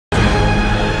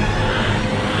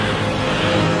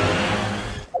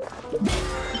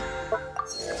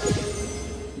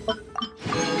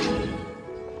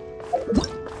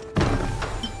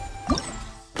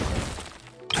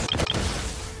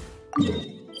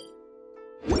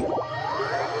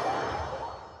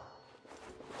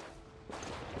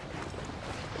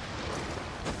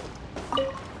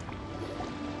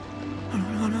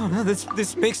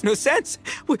This makes no sense.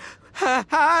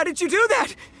 How did you do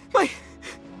that?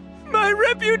 My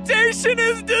reputation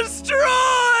is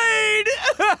destroyed!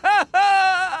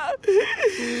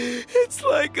 It's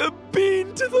like a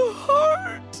bean to the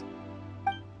heart.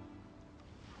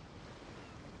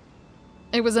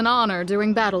 It was an honor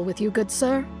doing battle with you, good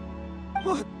sir.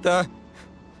 What the?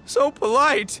 So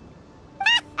polite.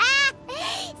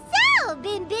 So,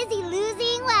 been busy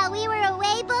losing while we were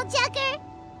away, Bullchucker?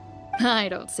 I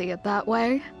don't see it that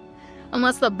way.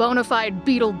 Unless the bona fide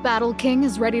Beetle Battle King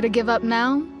is ready to give up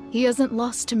now, he hasn't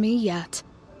lost to me yet.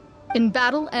 In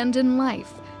battle and in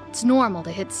life, it's normal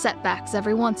to hit setbacks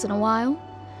every once in a while.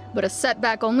 But a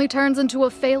setback only turns into a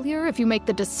failure if you make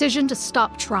the decision to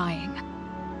stop trying.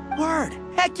 Word.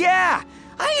 Heck yeah!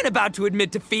 I ain't about to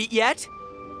admit defeat yet.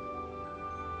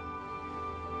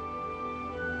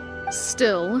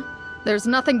 Still, there's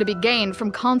nothing to be gained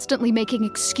from constantly making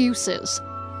excuses.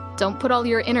 Don't put all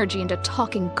your energy into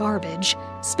talking garbage.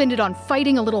 Spend it on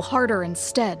fighting a little harder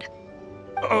instead.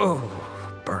 Oh,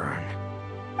 burn.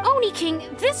 Oni King,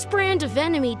 this brand of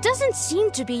enemy doesn't seem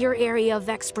to be your area of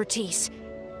expertise.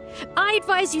 I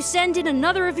advise you send in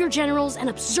another of your generals and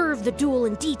observe the duel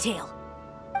in detail.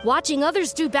 Watching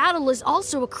others do battle is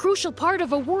also a crucial part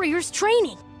of a warrior's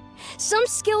training. Some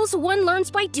skills one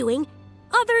learns by doing,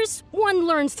 others one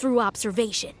learns through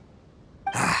observation.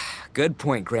 Good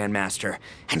point, Grandmaster.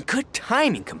 And good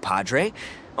timing, compadre.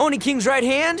 Oni King's right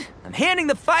hand, I'm handing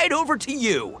the fight over to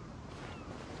you.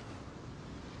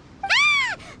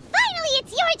 Finally,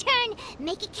 it's your turn!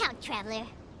 Make it count, Traveler.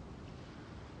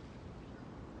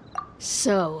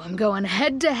 So, I'm going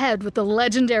head-to-head with the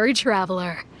legendary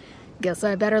Traveler. Guess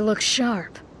I better look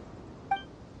sharp.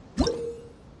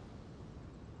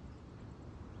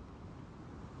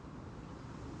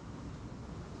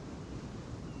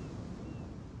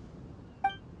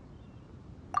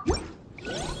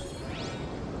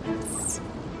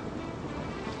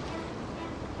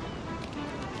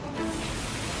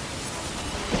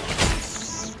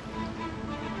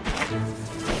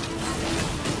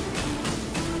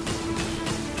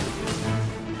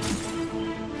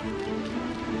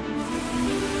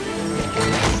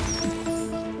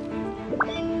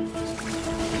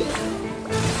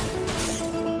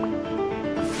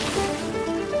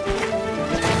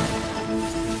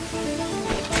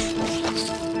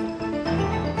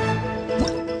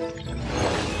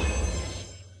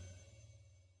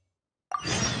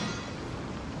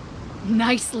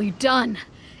 Nicely done.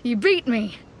 You beat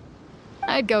me.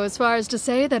 I'd go as far as to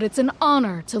say that it's an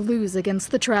honor to lose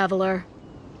against the Traveler.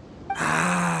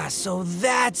 Ah, so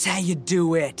that's how you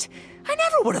do it. I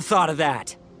never would have thought of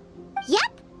that.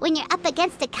 Yep, when you're up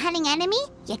against a cunning enemy,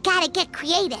 you gotta get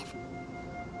creative.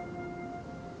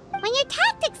 When your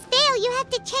tactics fail, you have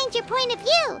to change your point of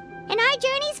view. In our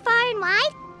journeys far and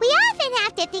wide, we often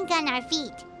have to think on our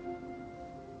feet.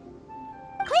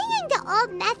 Clinging to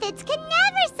old methods can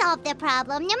never solve the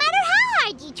problem, no matter how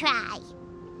hard you try.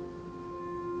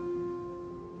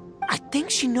 I think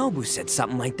Shinobu said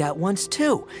something like that once,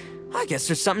 too. I guess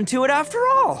there's something to it after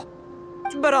all.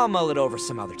 But I'll mull it over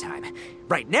some other time.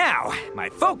 Right now, my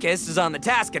focus is on the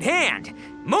task at hand.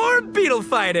 More beetle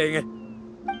fighting!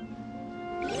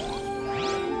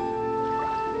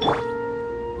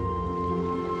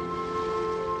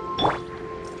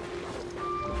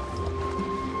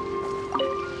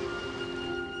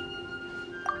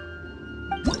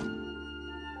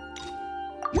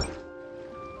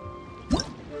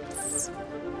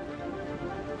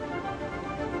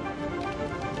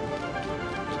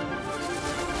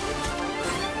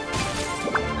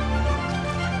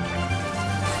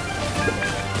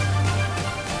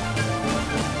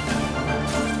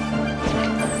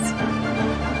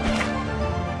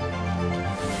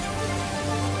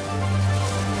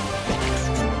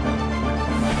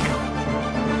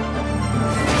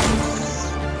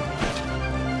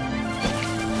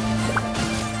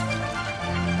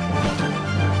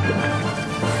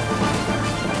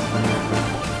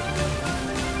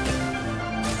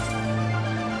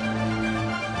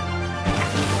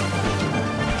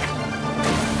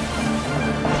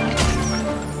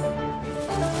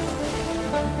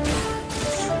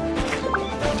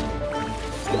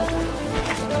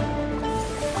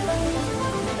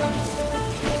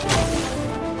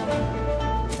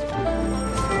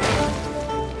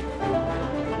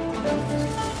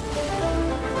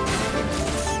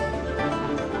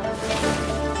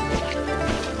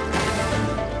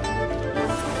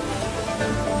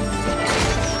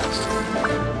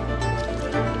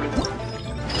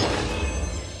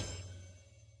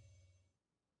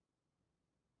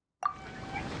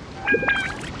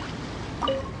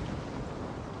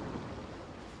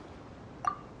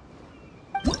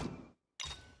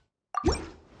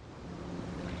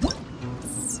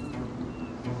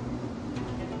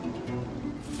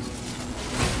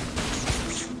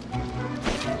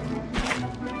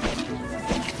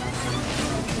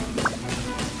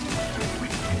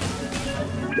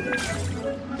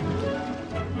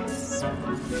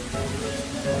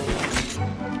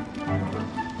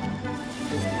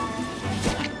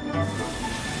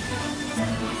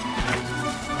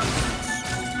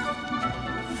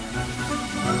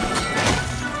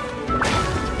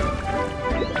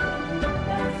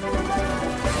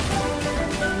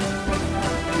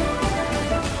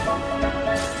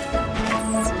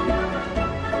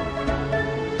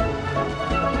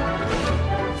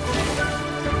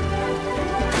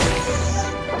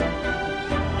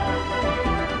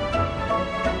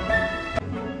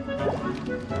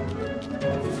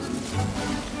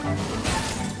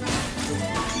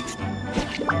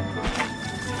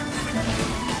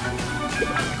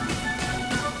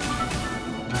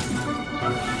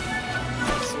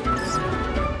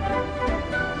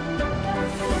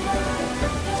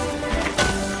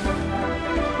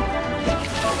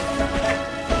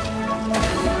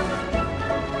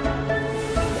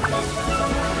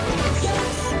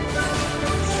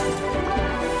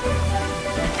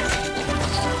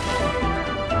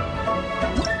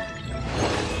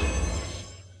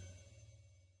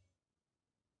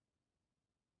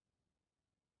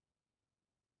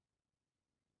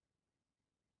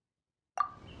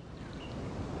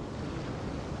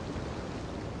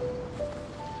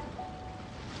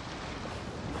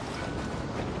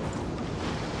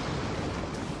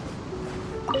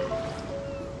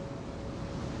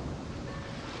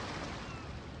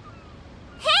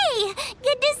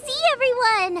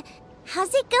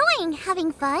 How's it going?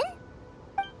 Having fun?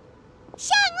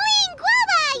 Xiangling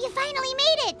Guoba! You finally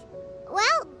made it!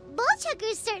 Well,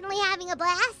 Bullchucker's certainly having a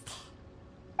blast.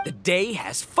 The day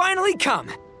has finally come!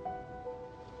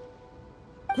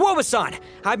 Guoba-san!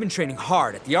 I've been training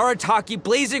hard at the Arataki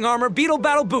Blazing Armor Beetle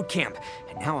Battle Boot Camp,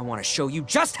 and now I want to show you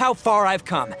just how far I've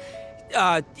come.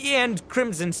 And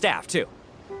Crimson Staff, too.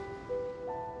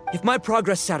 If my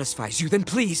progress satisfies you, then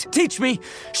please, teach me!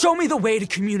 Show me the way to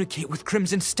communicate with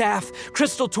Crimson Staff,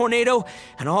 Crystal Tornado,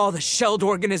 and all the shelled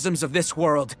organisms of this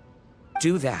world.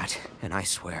 Do that, and I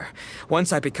swear,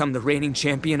 once I become the reigning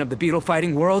champion of the beetle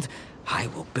fighting world, I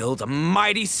will build a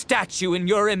mighty statue in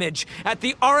your image at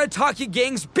the Arataki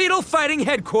Gang's beetle fighting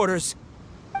headquarters.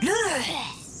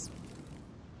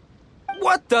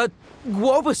 What the?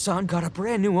 Guoba-san got a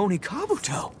brand new Oni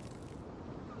Kabuto.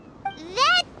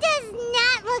 That does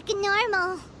not look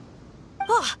normal.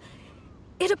 Oh,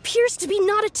 it appears to be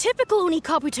not a typical Oni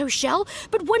Kabuto shell,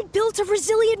 but one built of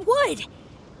resilient wood.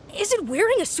 Is it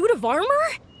wearing a suit of armor?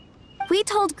 We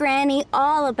told Granny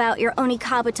all about your Oni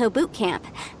Kabuto boot camp.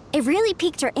 It really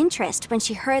piqued her interest when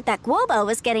she heard that Guoba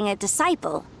was getting a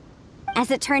disciple. As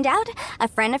it turned out, a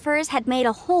friend of hers had made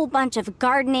a whole bunch of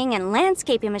gardening and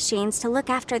landscaping machines to look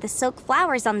after the silk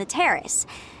flowers on the terrace.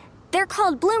 They're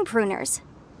called bloom pruners.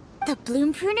 The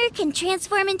bloom pruner can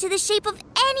transform into the shape of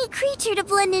any creature to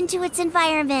blend into its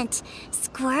environment.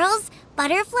 Squirrels,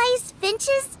 butterflies,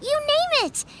 finches, you name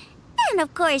it. And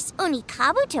of course, Oni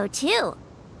Kabuto too.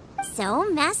 So,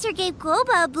 Master gave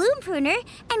Guoba a bloom pruner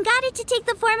and got it to take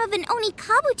the form of an Oni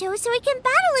Kabuto so it can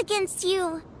battle against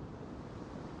you.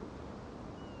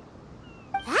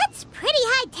 That's pretty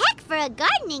high-tech for a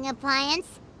gardening appliance.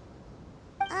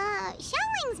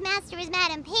 Xiangling's master is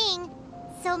Madame Ping,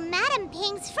 so Madame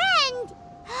Ping's friend...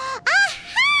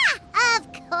 Aha!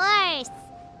 Of course!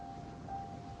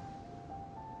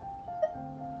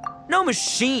 No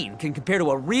machine can compare to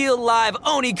a real live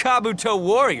Oni Kabuto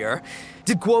warrior.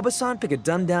 Did Guoba-san pick a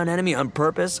dumbed-down enemy on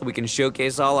purpose so we can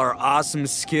showcase all our awesome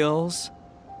skills?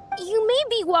 You may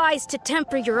be wise to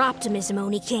temper your optimism,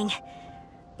 Oni King.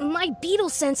 My beetle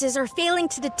senses are failing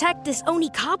to detect this Oni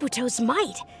Kabuto's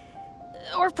might.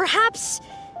 Or perhaps...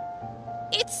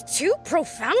 it's too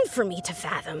profound for me to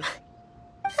fathom.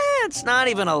 It's not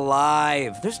even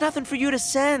alive. There's nothing for you to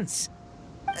sense.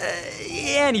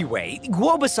 Anyway,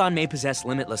 Guoba-san may possess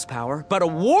limitless power, but a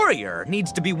warrior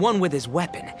needs to be one with his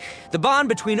weapon. The bond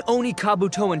between Oni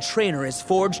Kabuto and trainer is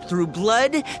forged through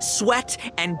blood, sweat,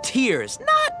 and tears,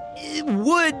 not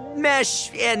wood,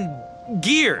 mesh, and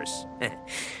gears.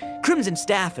 Crimson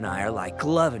Staff and I are like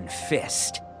glove and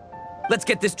fist. Let's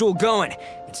get this duel going.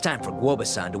 It's time for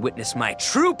Guoba-san to witness my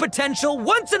true potential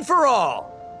once and for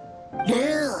all.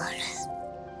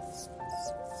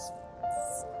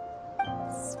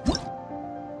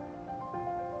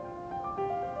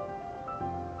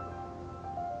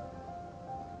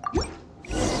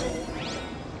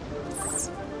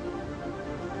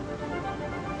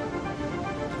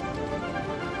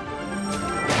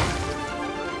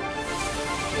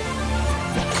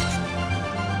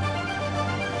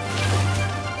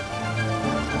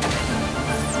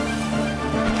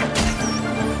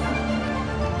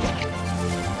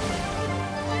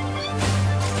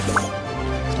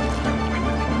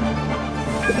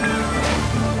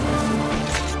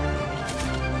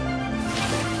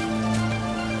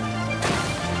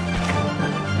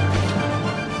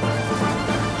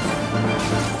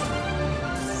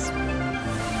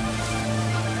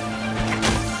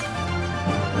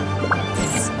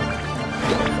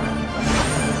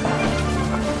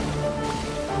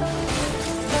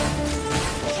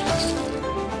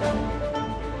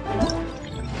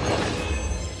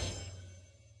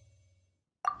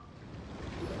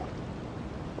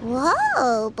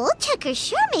 Whoa, Bullchucker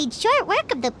sure made short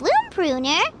work of the Bloom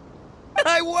Pruner.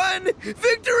 I won!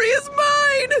 Victory is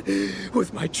mine!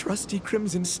 With my trusty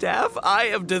Crimson Staff, I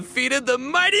have defeated the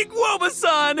mighty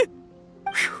Guoba-san!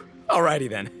 Whew. Alrighty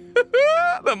then.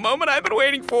 The moment I've been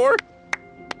waiting for.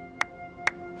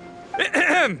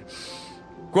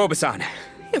 Guoba-san,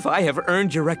 if I have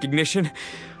earned your recognition,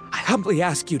 I humbly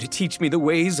ask you to teach me the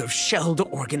ways of shelled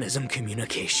organism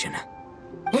communication.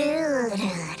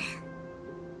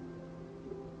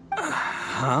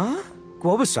 Huh?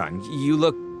 Guoba-san, you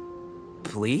look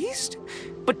pleased?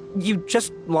 But you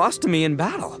just lost to me in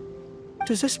battle.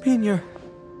 Does this mean you're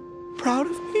proud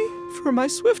of me for my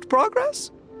swift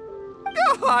progress?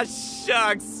 Oh,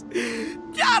 shucks.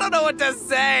 I don't know what to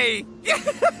say.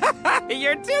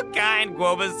 You're too kind,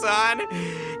 Guoba-san.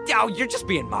 Oh, you're just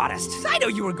being modest. I know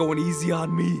you were going easy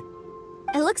on me.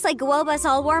 It looks like Guoba's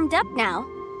all warmed up now.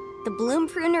 The Bloom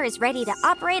Pruner is ready to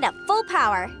operate at full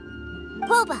power.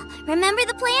 Guoba, remember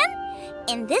the plan?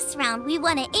 In this round, we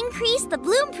want to increase the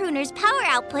Bloom Pruner's power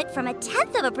output from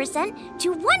 0.1%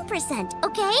 to 1%,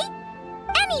 okay?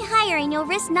 Any higher and you'll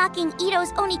risk knocking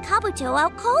Ito's Oni Kabuto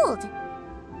out cold.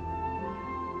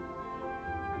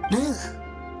 Okay,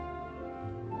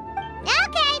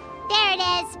 there it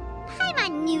is.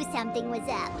 Paimon knew something was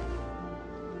up.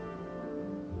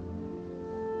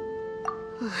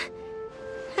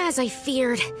 As I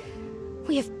feared,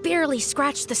 we have barely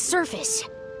scratched the surface.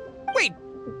 Wait,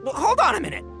 hold on a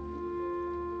minute.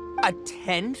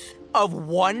 1/10 of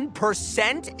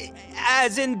 1%?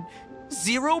 As in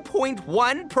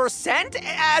 0.1%?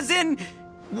 As in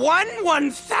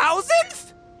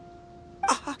 1/1000th?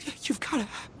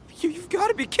 You've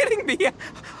gotta be kidding me.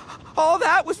 All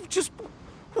that was just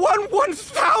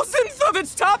 1/1000th of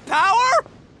its top power?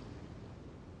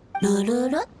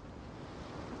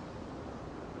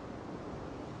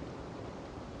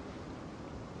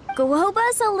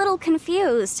 Guoba's a little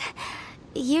confused.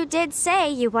 You did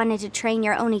say you wanted to train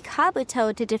your Oni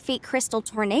Kabuto to defeat Crystal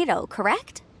Tornado,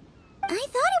 correct? I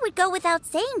thought it would go without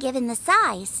saying given the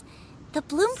size. The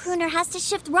Bloom Pruner has to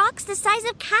shift rocks the size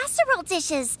of casserole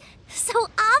dishes, so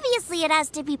obviously it has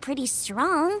to be pretty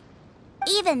strong.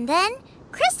 Even then,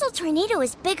 Crystal Tornado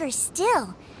is bigger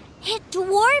still. It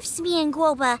dwarfs me and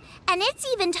Guoba, and it's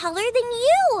even taller than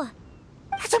you.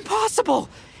 That's impossible!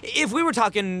 If we were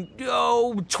talking,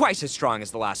 twice as strong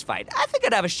as the last fight, I think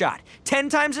I'd have a shot. 10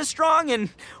 times as strong, and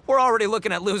we're already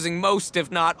looking at losing most, if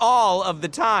not all, of the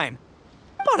time.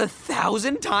 About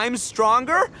 1,000 times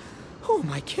stronger? Who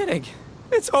am I kidding?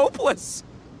 It's hopeless.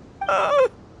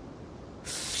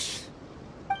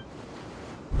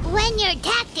 When your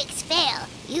tactics fail,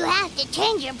 you have to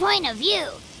change your point of view.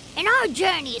 In our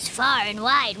journeys far and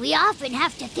wide, we often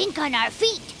have to think on our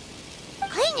feet.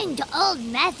 Clinging to old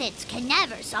methods can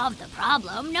never solve the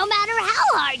problem, no matter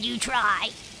how hard you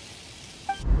try.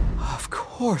 Of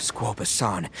course,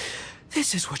 Guoba-san.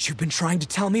 This is what you've been trying to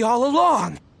tell me all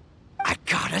along. I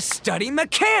gotta study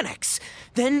mechanics,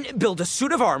 then build a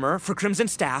suit of armor for Crimson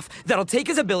Staff that'll take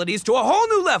his abilities to a whole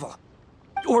new level.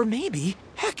 Or maybe,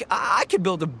 heck, I could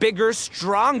build a bigger,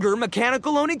 stronger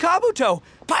mechanical Oni Kabuto,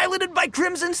 piloted by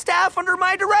Crimson Staff under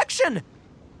my direction.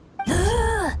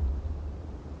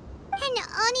 An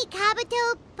Oni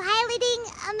Kabuto piloting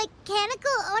a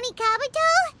mechanical Oni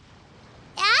Kabuto?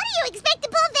 How do you expect to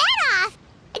pull that off?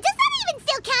 Does that even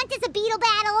still count as a beetle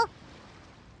battle?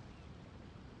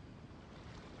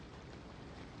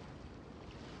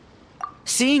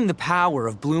 Seeing the power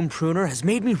of Bloom Pruner has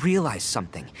made me realize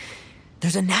something.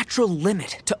 There's a natural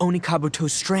limit to Oni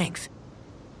Kabuto's strength.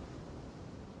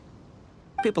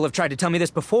 People have tried to tell me this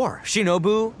before.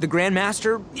 Shinobu, the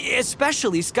Grandmaster,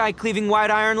 especially Sky-Cleaving White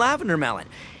Iron Lavender Melon.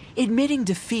 Admitting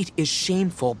defeat is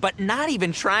shameful, but not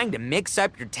even trying to mix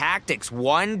up your tactics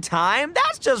one time?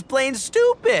 That's just plain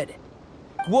stupid!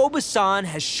 Guoba-san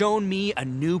has shown me a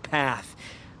new path.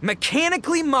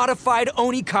 Mechanically modified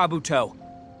Oni Kabuto.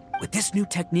 With this new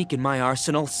technique in my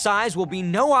arsenal, size will be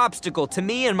no obstacle to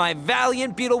me and my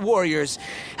valiant beetle warriors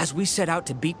as we set out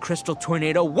to beat Crystal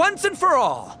Tornado once and for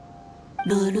all.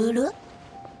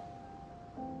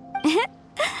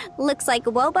 Looks like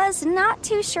Guoba's not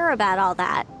too sure about all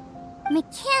that.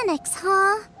 Mechanics,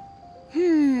 huh?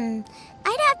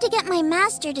 I'd to get my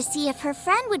master to see if her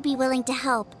friend would be willing to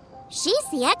help. She's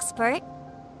the expert.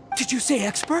 Did you say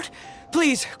expert?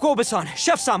 Please, Guoba-san,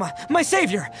 Chef-sama, my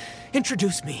savior,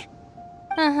 introduce me.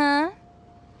 Uh-huh.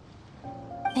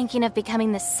 Thinking of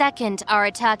becoming the second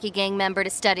Arataki gang member to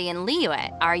study in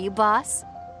Liyue, are you, boss?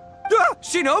 Ah,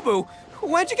 Shinobu,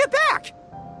 when'd you get back?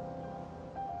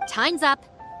 Time's up.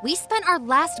 We spent our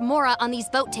last mora on these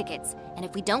boat tickets, and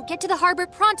if we don't get to the harbor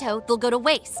pronto, they'll go to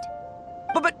waste.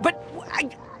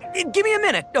 Give me a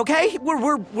minute, okay?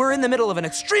 We're in the middle of an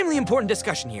extremely important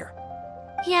discussion here.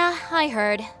 Yeah, I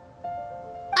heard.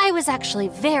 I was actually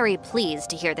very pleased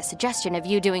to hear the suggestion of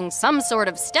you doing some sort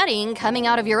of studying coming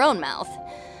out of your own mouth.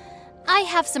 I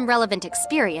have some relevant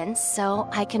experience, so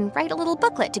I can write a little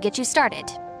booklet to get you started.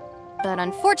 But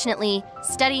unfortunately,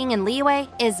 studying in Liyue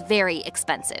is very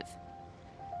expensive.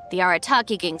 The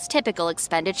Arataki gang's typical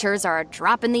expenditures are a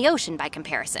drop in the ocean by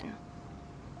comparison.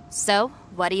 So,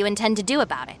 what do you intend to do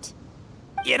about it?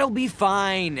 It'll be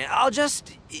fine. I'll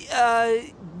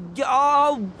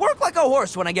work like a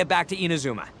horse when I get back to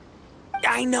Inazuma.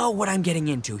 I know what I'm getting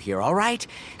into here, all right?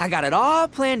 I got it all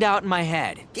planned out in my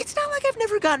head. It's not like I've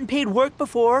never gotten paid work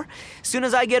before. Soon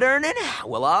as I get earning,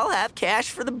 we'll all have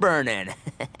cash for the burning.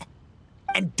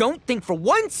 And don't think for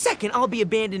 1 second I'll be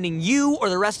abandoning you or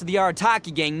the rest of the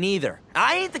Arataki gang neither.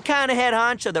 I ain't the kind of head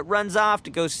honcho that runs off to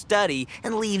go study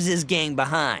and leaves his gang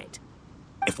behind.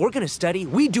 If we're gonna study,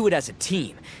 we do it as a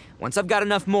team. Once I've got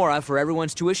enough mora for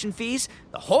everyone's tuition fees,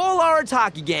 the whole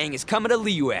Arataki gang is coming to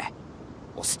Liyue.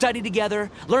 We'll study together,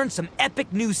 learn some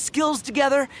epic new skills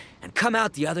together, and come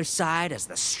out the other side as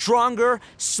the stronger,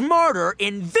 smarter,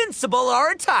 invincible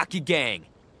Arataki gang.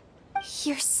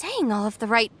 You're saying all of the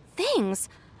right things.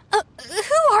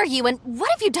 Who are you and what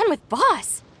have you done with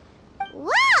Boss?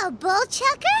 Wow, Bull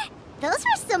Chucker! Those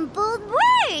were some bold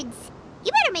words!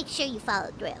 You better make sure you follow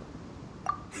through.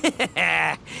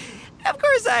 Of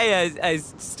course, I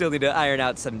still need to iron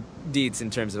out some deeds in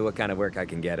terms of what kind of work I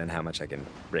can get and how much I can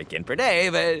rake in per day,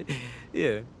 but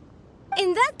yeah.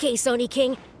 In that case, Oni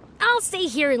King, I'll stay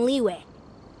here in Liyue.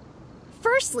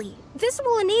 Firstly, this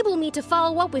will enable me to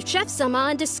follow up with Chef-sama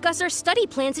and discuss our study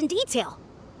plans in detail.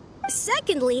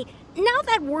 Secondly, now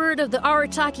that word of the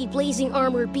Arataki Blazing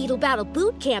Armor Beetle Battle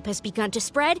Boot Camp has begun to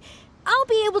spread, I'll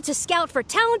be able to scout for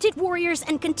talented warriors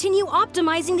and continue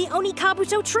optimizing the Oni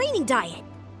Kabuto training diet.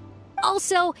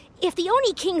 Also, if the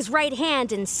Oni King's right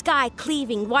hand and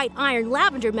sky-cleaving white iron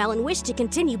lavender melon wish to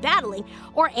continue battling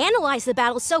or analyze the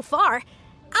battle so far,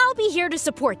 I'll be here to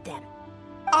support them.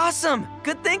 Awesome!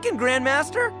 Good thinking,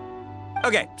 Grandmaster!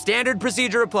 Okay, standard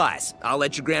procedure applies. I'll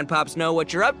let your grandpops know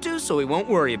what you're up to so we won't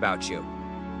worry about you.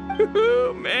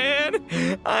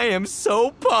 Man, I am so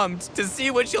pumped to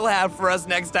see what you'll have for us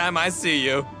next time I see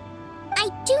you. I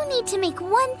do need to make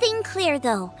one thing clear,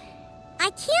 though.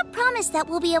 I can't promise that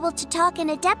we'll be able to talk an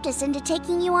Adeptus into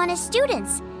taking you on as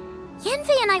students.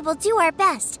 Yanfei and I will do our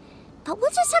best, but we'll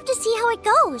just have to see how it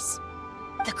goes.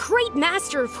 The great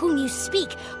master of whom you speak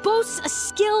boasts a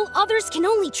skill others can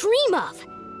only dream of.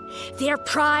 Their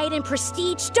pride and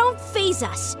prestige don't faze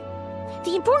us.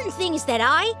 The important thing is that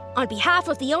I, on behalf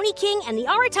of the Oni King and the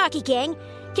Arataki gang,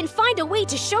 can find a way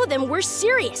to show them we're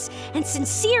serious and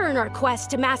sincere in our quest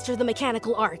to master the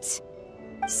mechanical arts.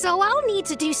 So I'll need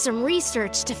to do some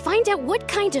research to find out what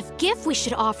kind of gift we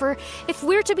should offer if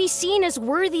we're to be seen as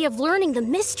worthy of learning the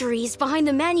mysteries behind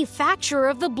the manufacture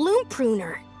of the bloom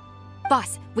pruner.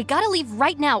 Boss, we gotta leave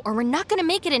right now or we're not gonna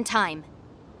make it in time.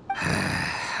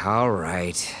 All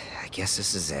right, I guess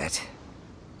this is it.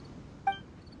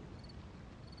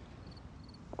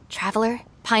 Traveler,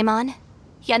 Paimon,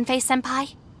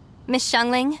 Yanfei-senpai, Miss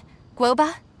Xiangling,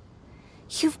 Guoba,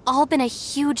 you've all been a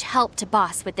huge help to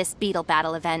Boss with this beetle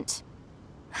battle event.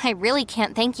 I really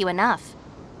can't thank you enough.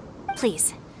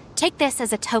 Please, take this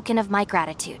as a token of my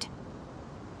gratitude.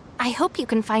 I hope you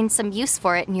can find some use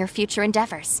for it in your future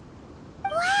endeavors.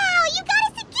 Wow, you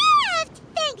got us a gift!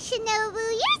 Thanks, Shinobu.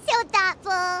 You're so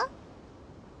thoughtful.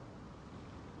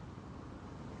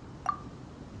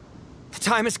 The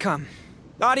time has come.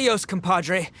 Adios,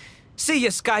 compadre. See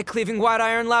ya, sky-cleaving white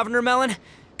iron lavender melon.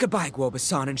 Goodbye,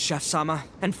 Guoba-san and Chef-sama.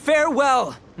 And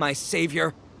farewell, my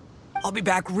savior. I'll be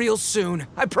back real soon,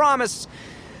 I promise.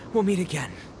 We'll meet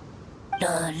again.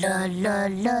 La la la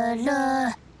la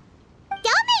la.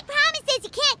 Don't make promises you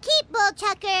can't keep, Bull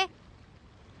Chucker.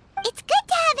 It's good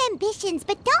to have ambitions,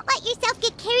 but don't let yourself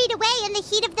get carried away in the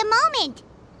heat of the moment.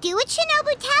 Do what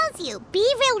Shinobu tells you.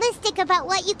 Be realistic about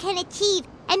what you can achieve,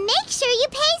 and make sure you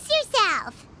pace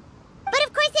yourself. But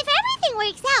of course, if everything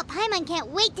works out, Paimon can't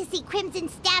wait to see Crimson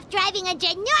Staff driving a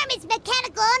ginormous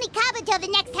mechanical Onikabuto the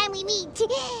next time we meet.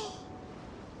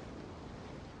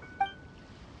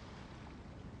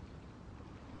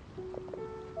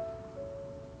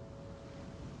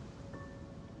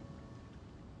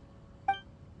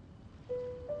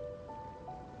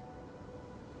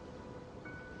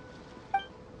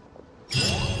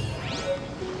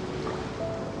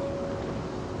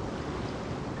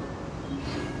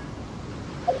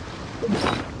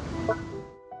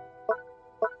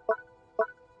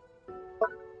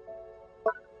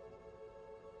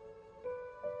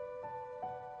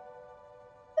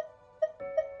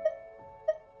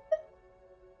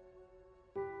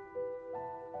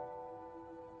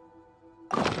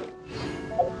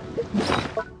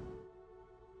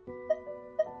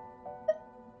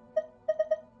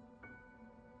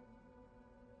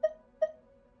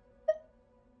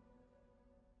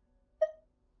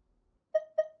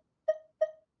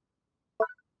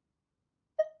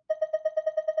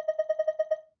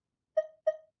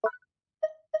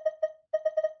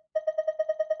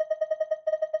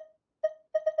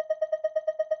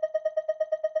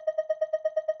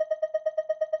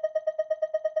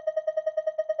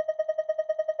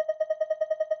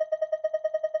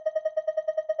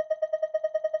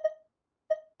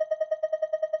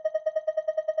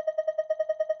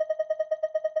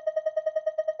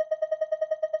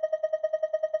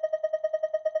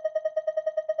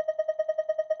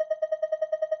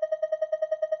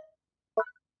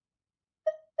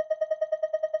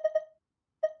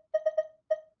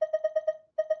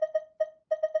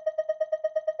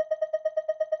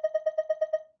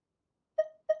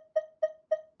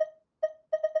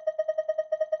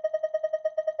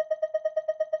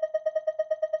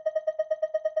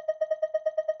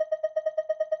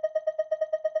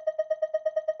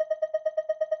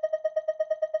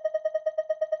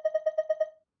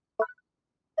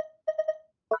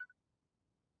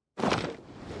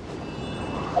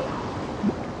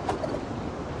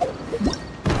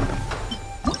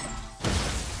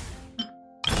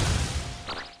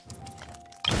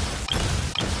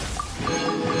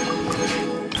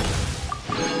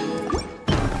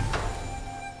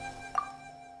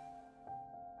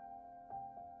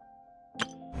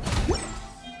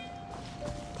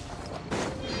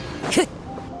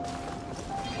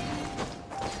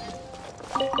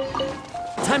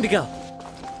 Time to go.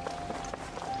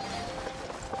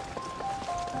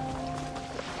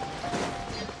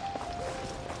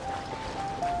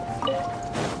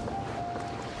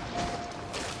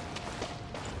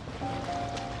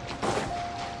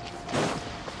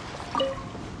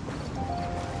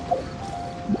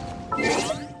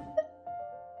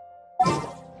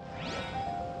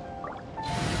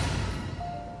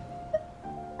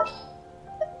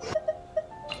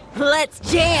 Let's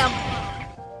jam!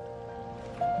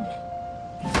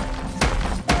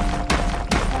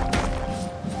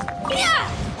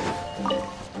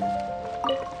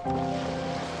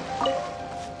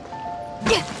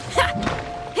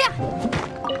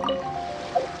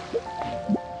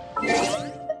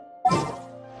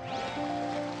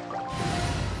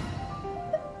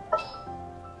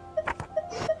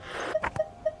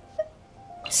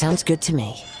 Sounds good to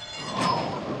me.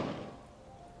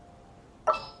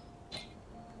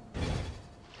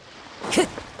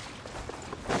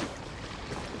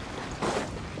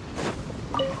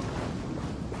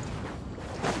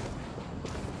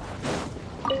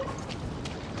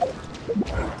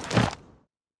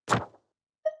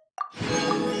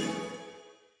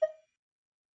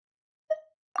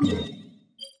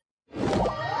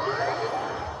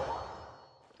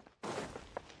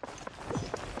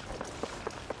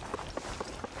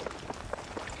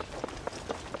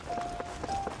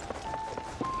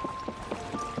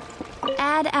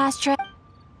 Add Astra.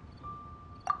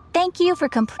 Thank you for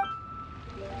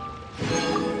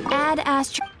Add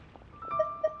Astra.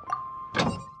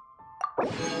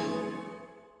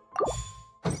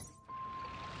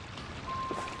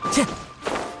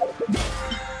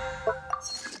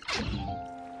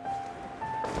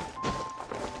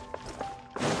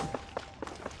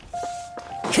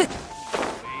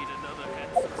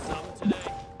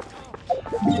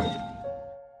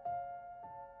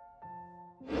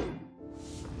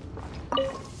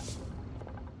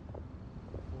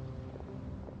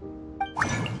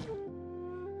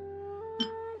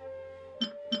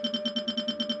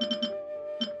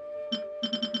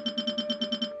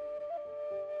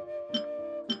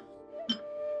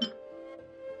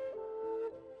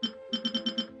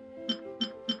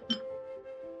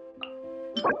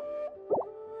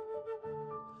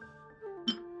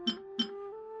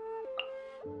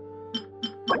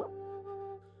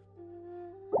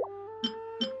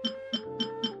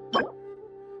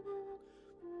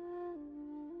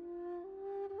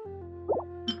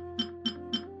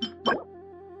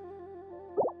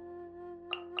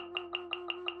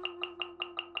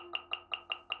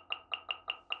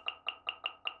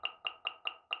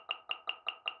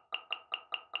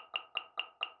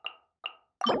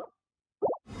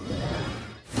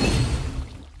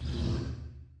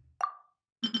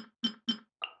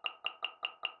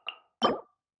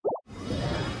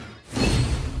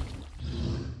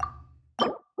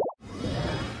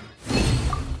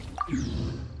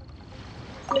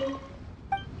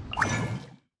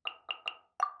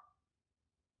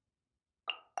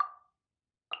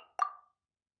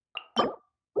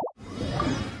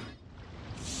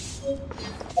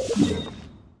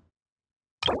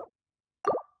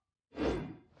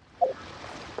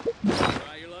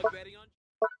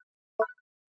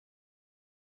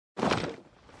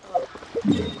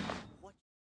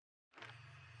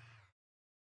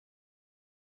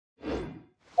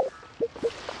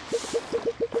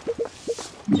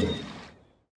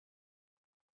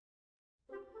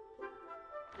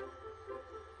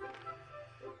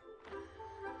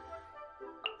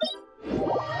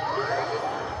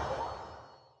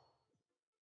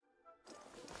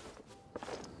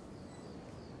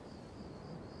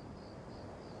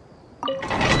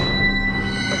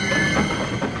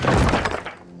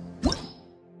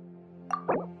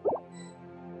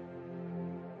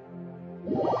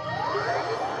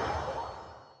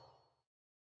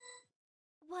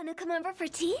 Remember for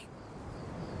tea?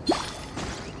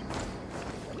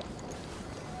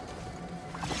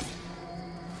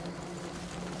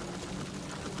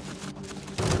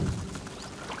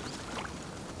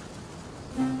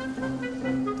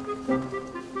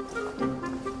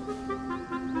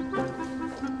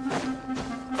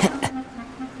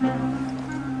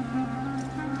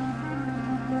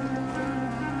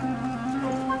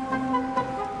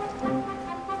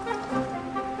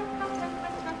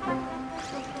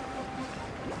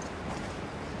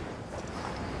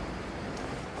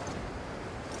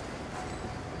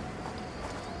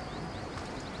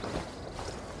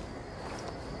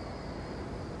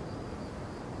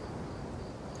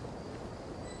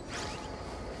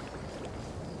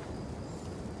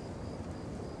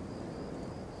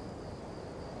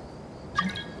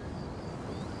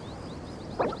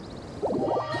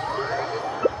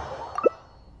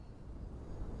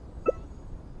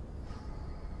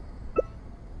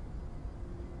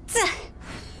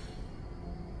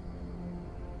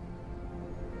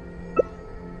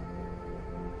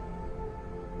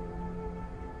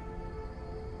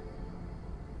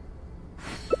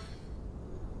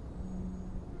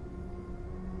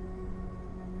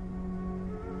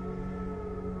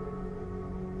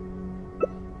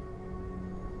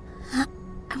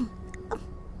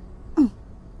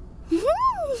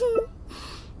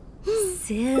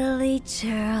 Silly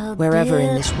child. Wherever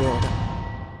in this world.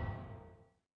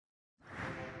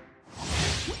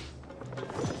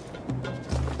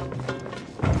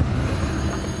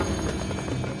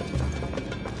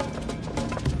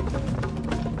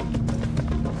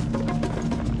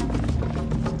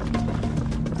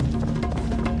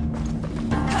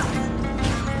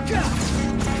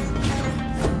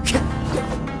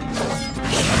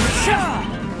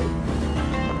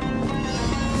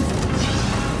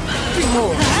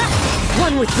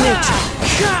 One with nature.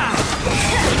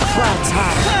 Clouds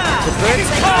high. The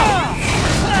birds call.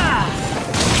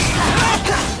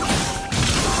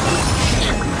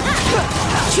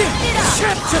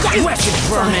 Weapon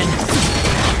burning.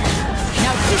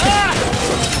 Now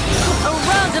a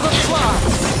round of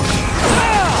applause.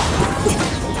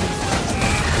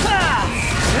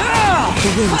 The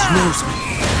wind knows me.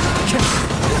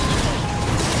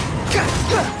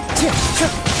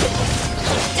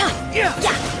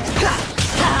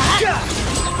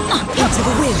 Into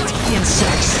the wind,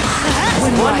 insects.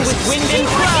 One with wind and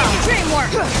cloud.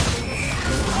 Dreamwork.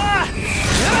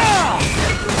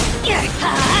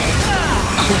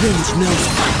 The wind knows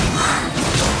me.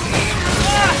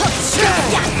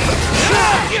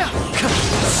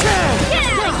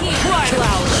 Cry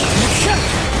loud.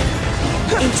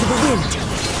 Into the wind.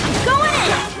 I'm going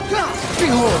in!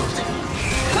 Behold.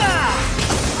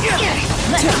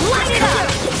 Let's light it up!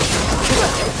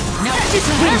 Now it's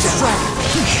a wind strike.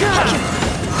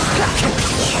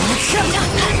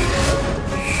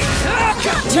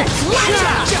 Let's light it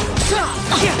up!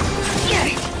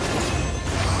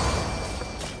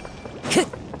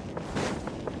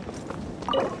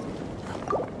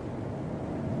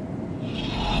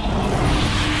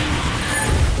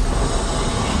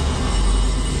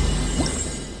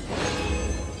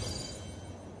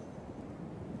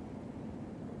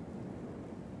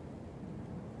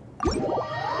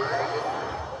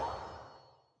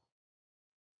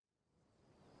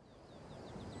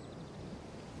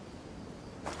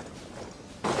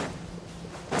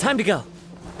 Time to go.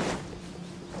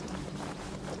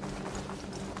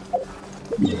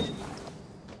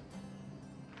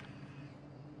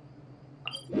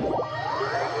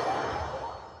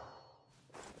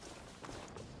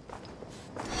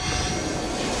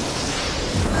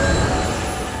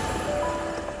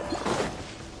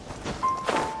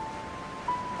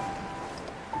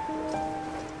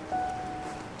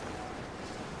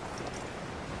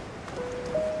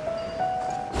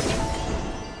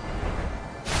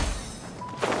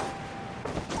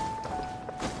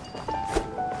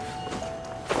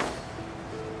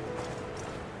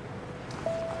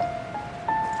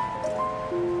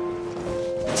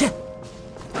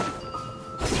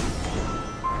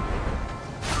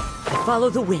 Follow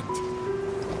the wind.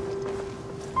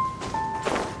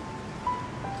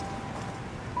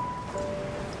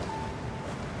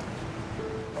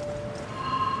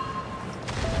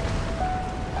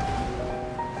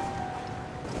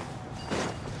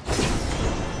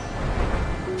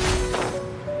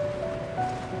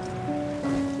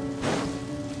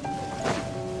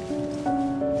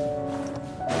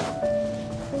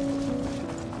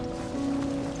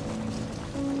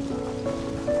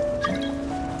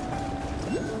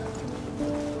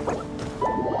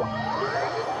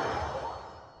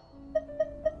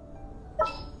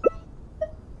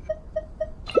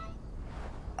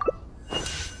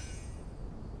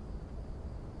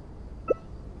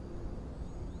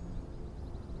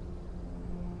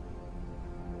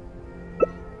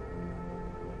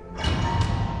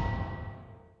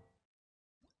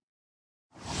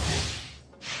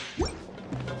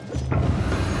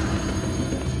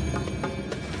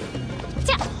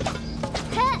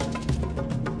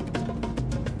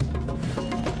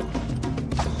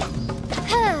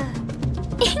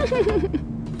 Insubordination!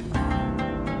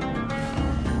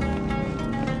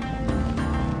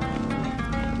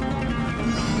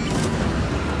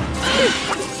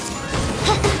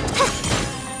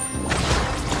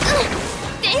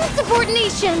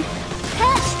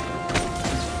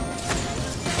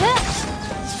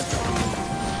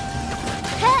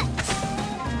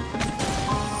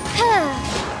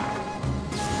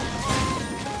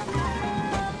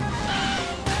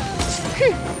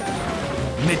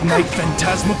 Midnight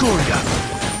Phantasmagoria.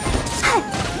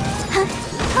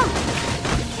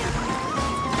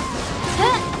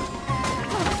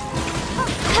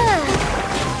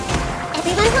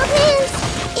 Everyone hold hands!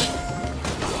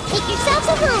 Make yourselves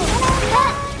at home!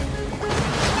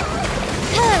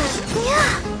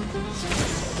 Yeah!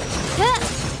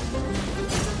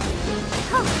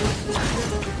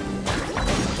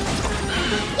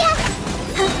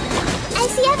 I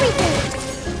see everything!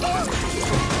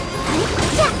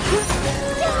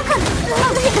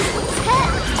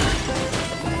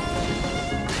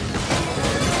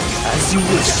 As you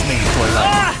wish, me for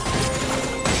life.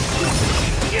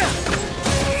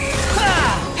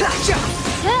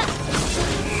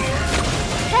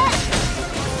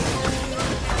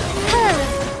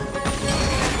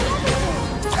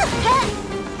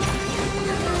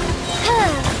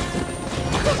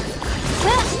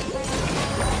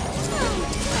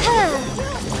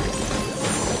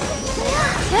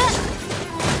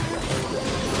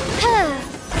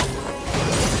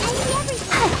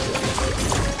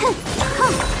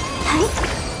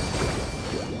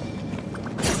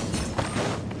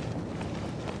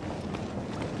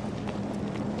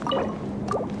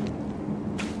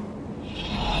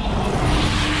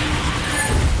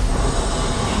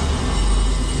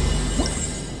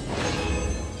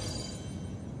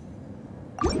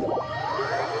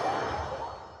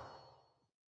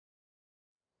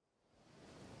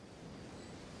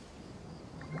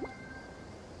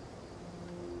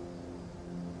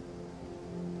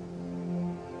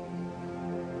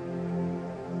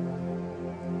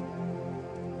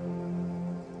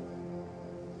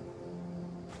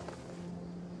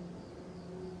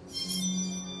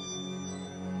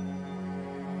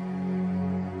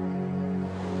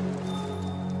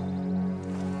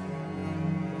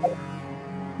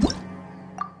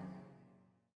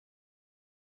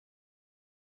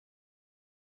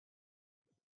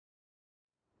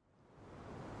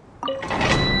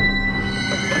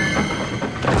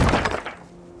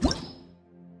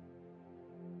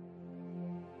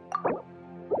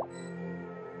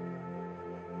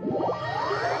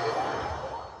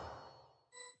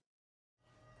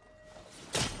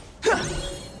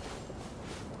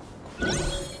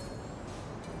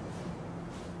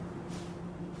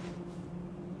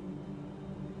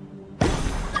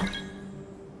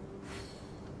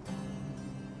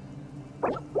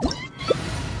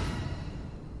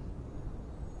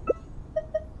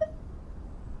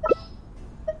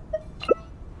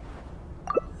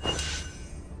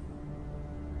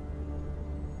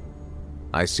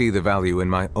 I see the value in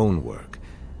my own work,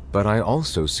 but I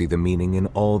also see the meaning in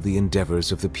all the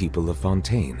endeavors of the people of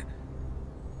Fontaine.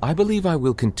 I believe I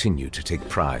will continue to take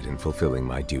pride in fulfilling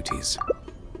my duties.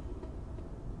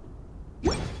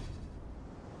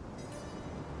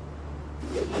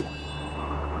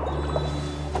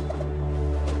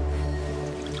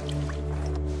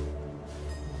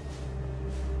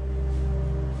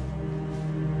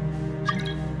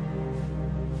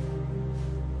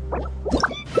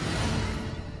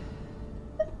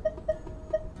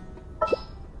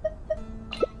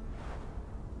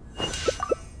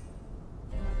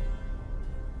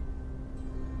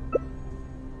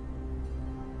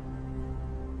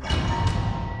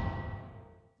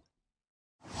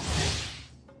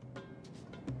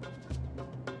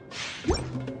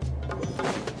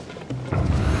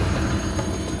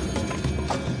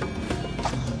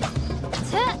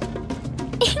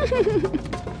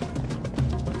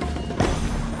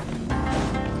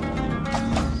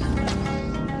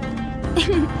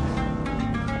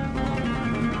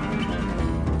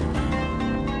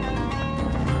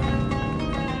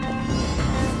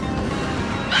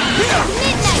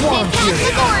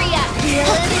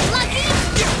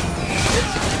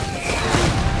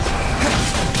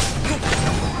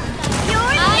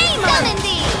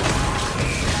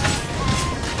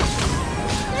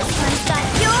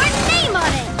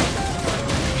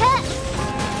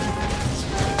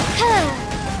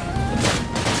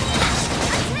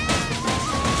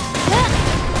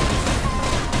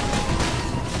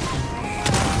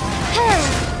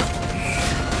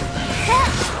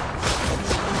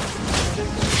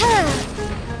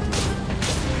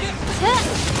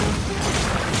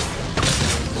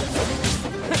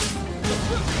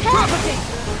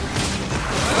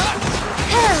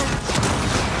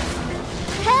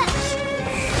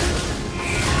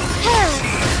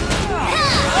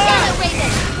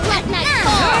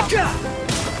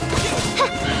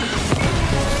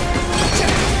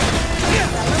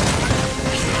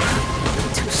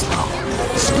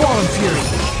 Storm Fury.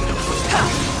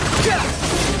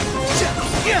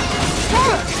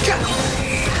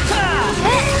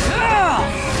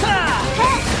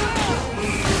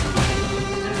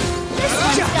 This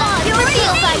one's got to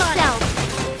reveal thyself.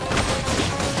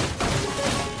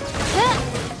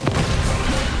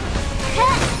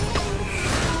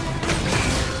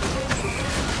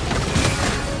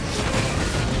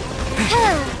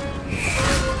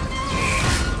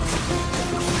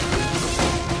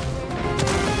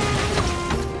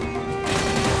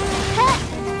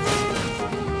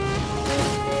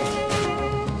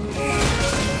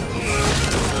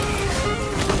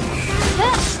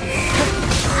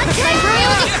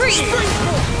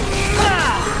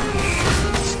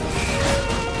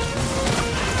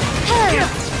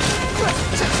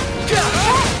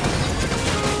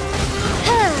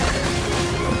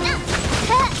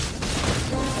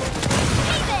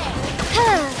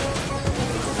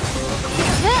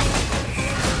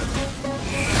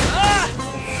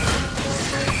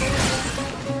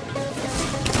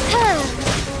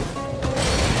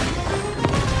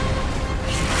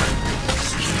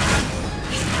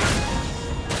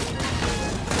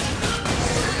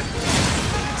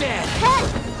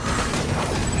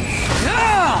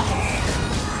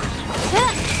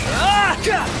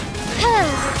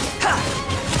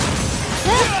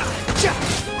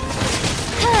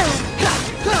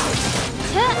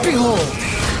 Behold!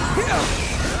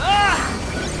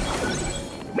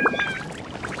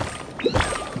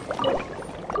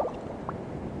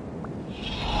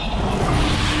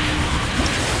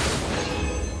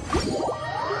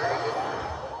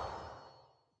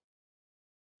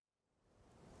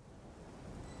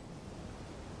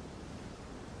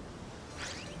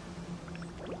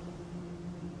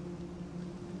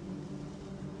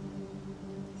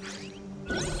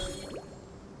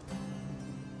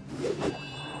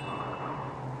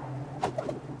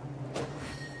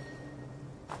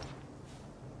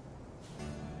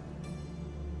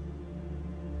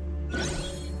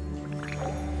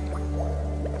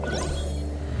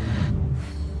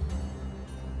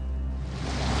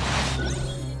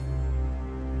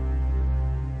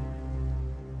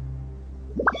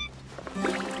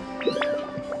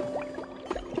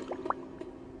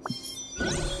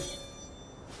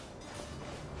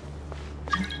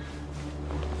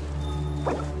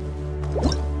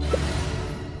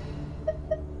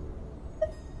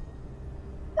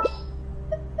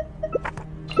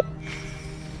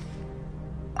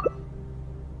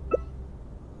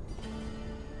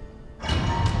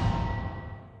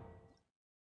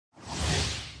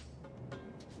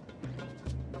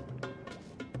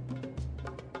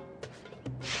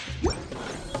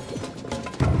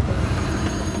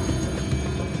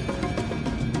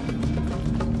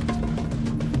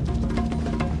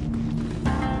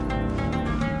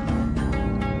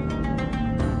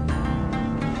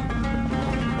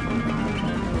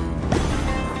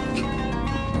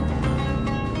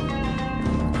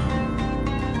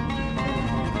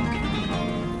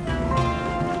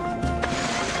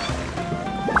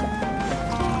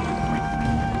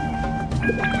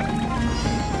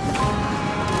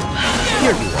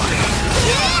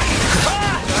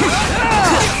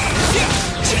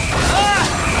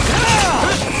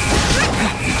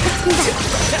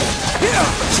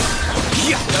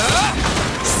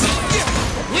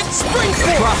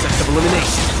 Process of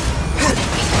elimination.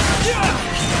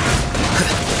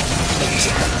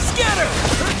 Scatter!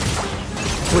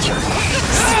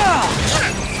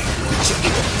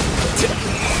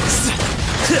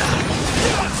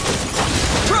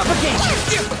 Propagate!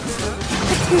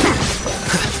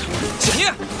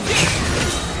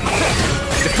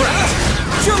 Deflect!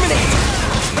 Terminate!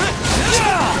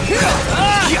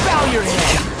 Bow your head!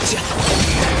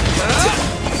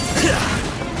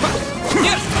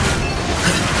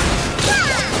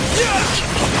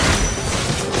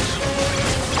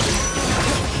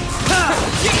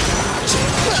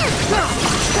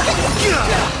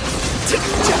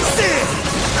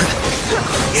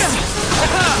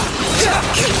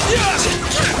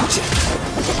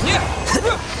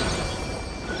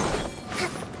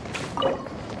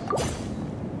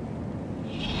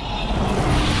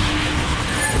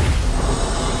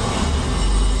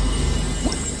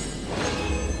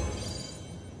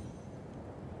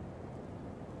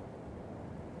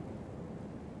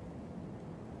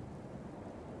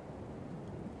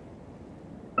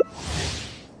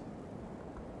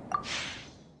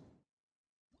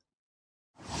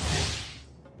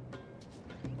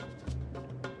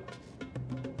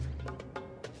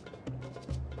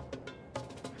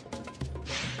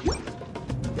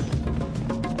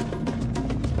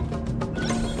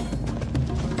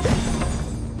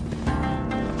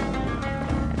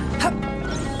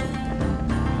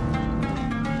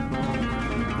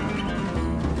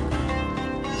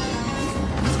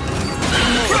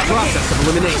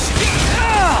 elimination.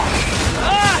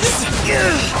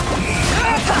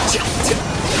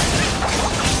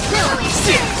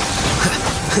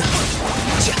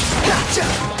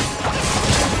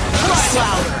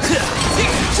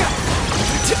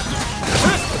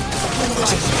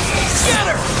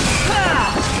 Scatter!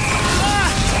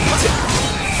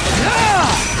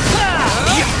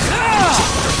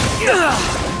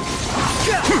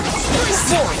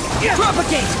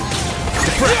 Propagate!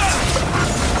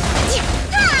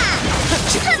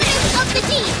 Covenant of the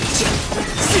deep!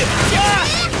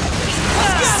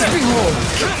 Behold!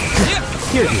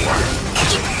 Here you are.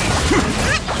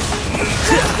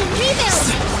 Custom rebuild!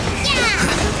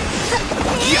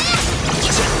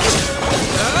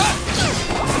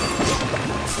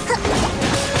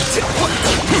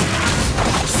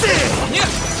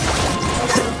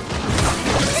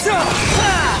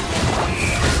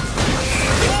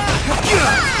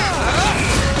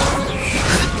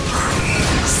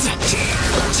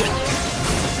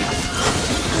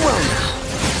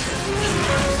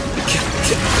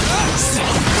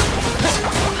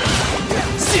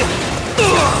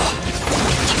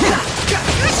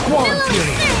 Squall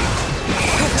Fury!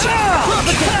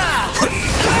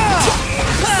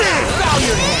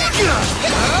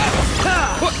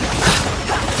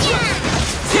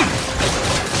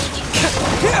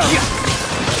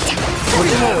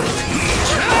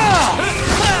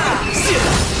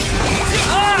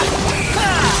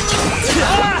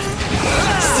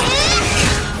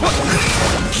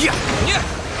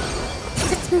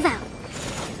 Let's move out.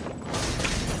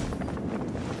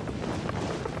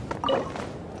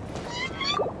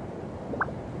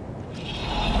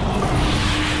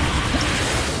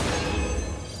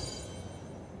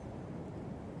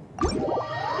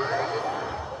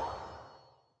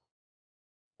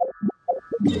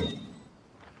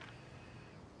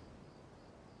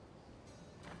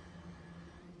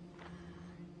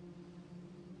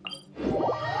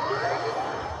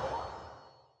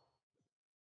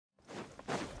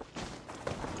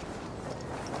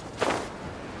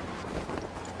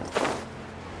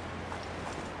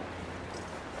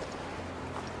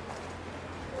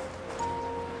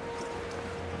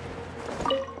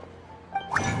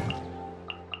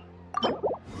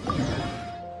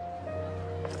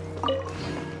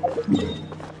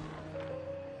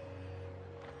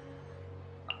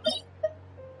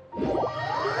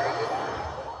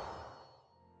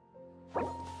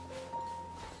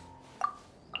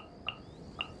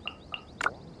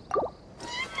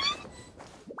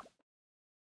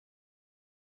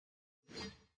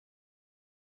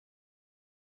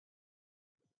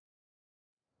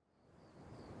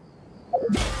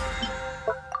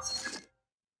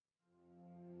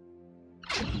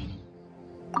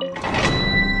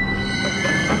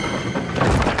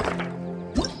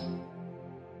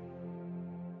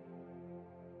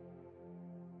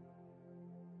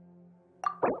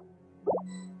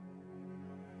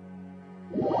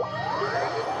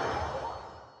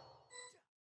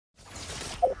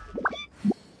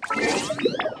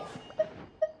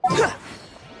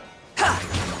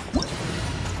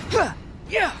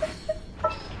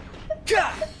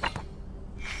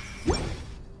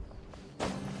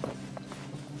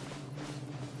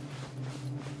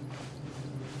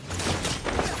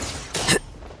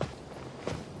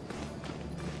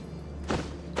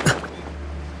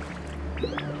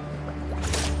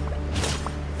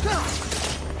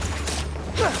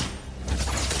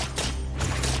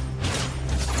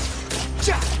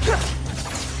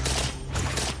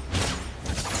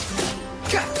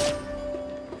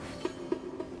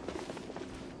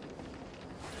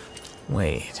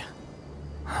 Wait.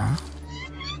 Huh?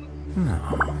 No.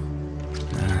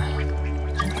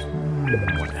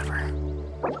 Whatever.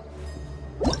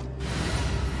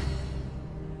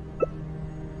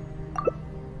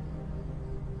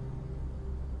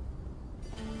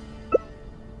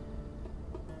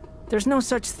 There's no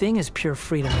such thing as pure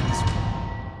freedom in this world.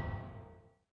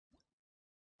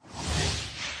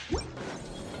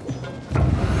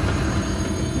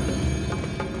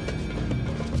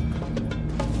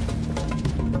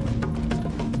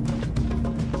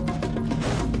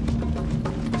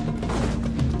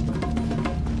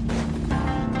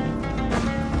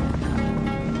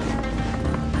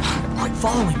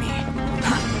 Following me.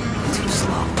 Too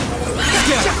slow.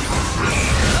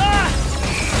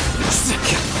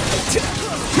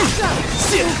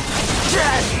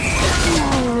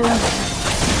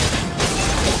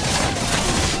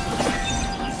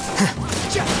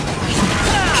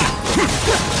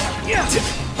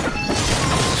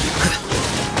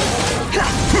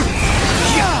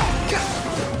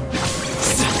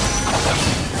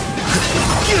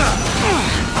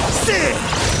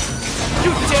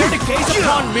 gaze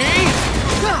upon me?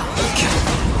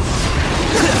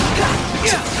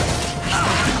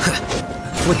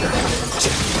 Flicker.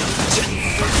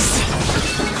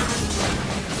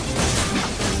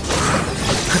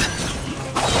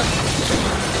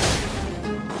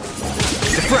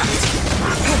 Deflect.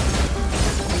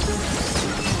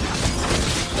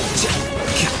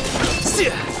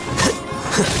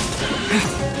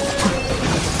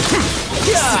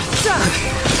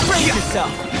 Brace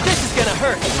yourself. This is gonna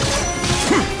hurt.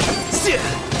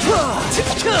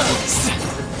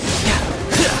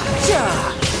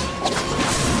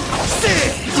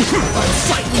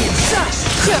 Unsightly inside.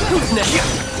 Who's next?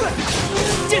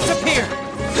 Disappear.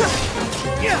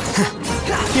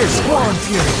 Here's Swan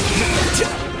Fury.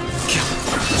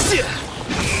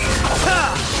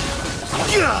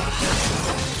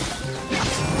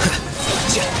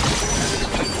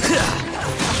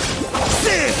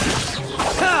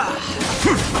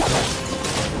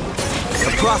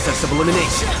 The process of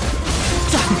elimination.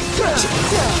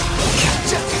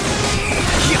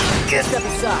 Step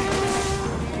aside.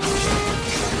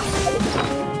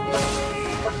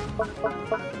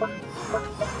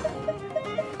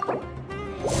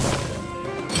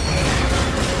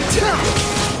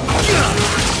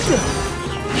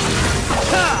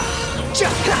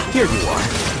 Here you are.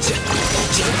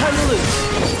 Time to lose.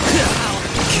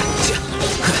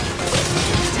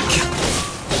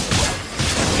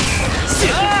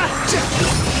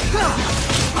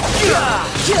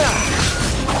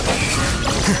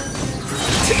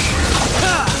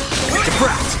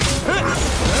 Deflect.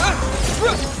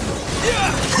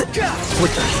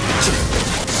 Flicker.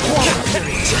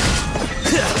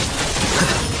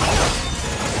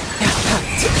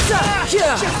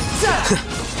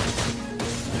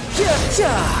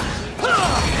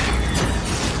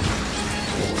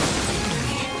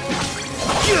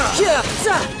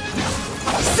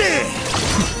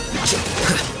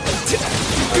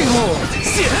 Behold.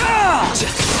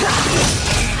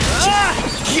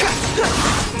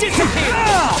 Disappear.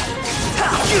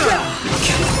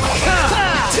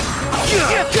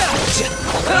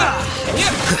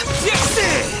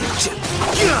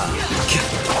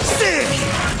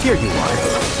 Here you are.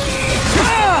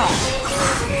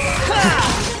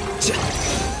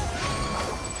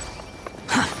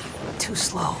 Too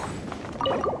slow.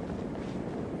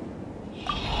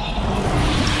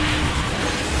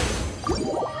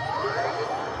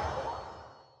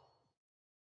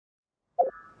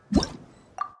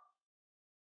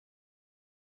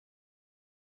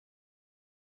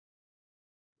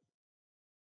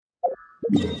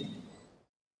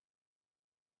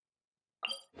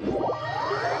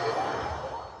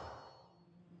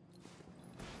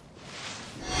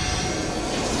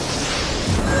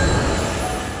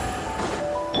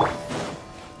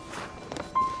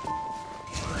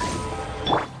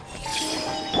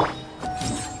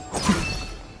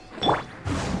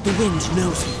 The wind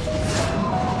knows me.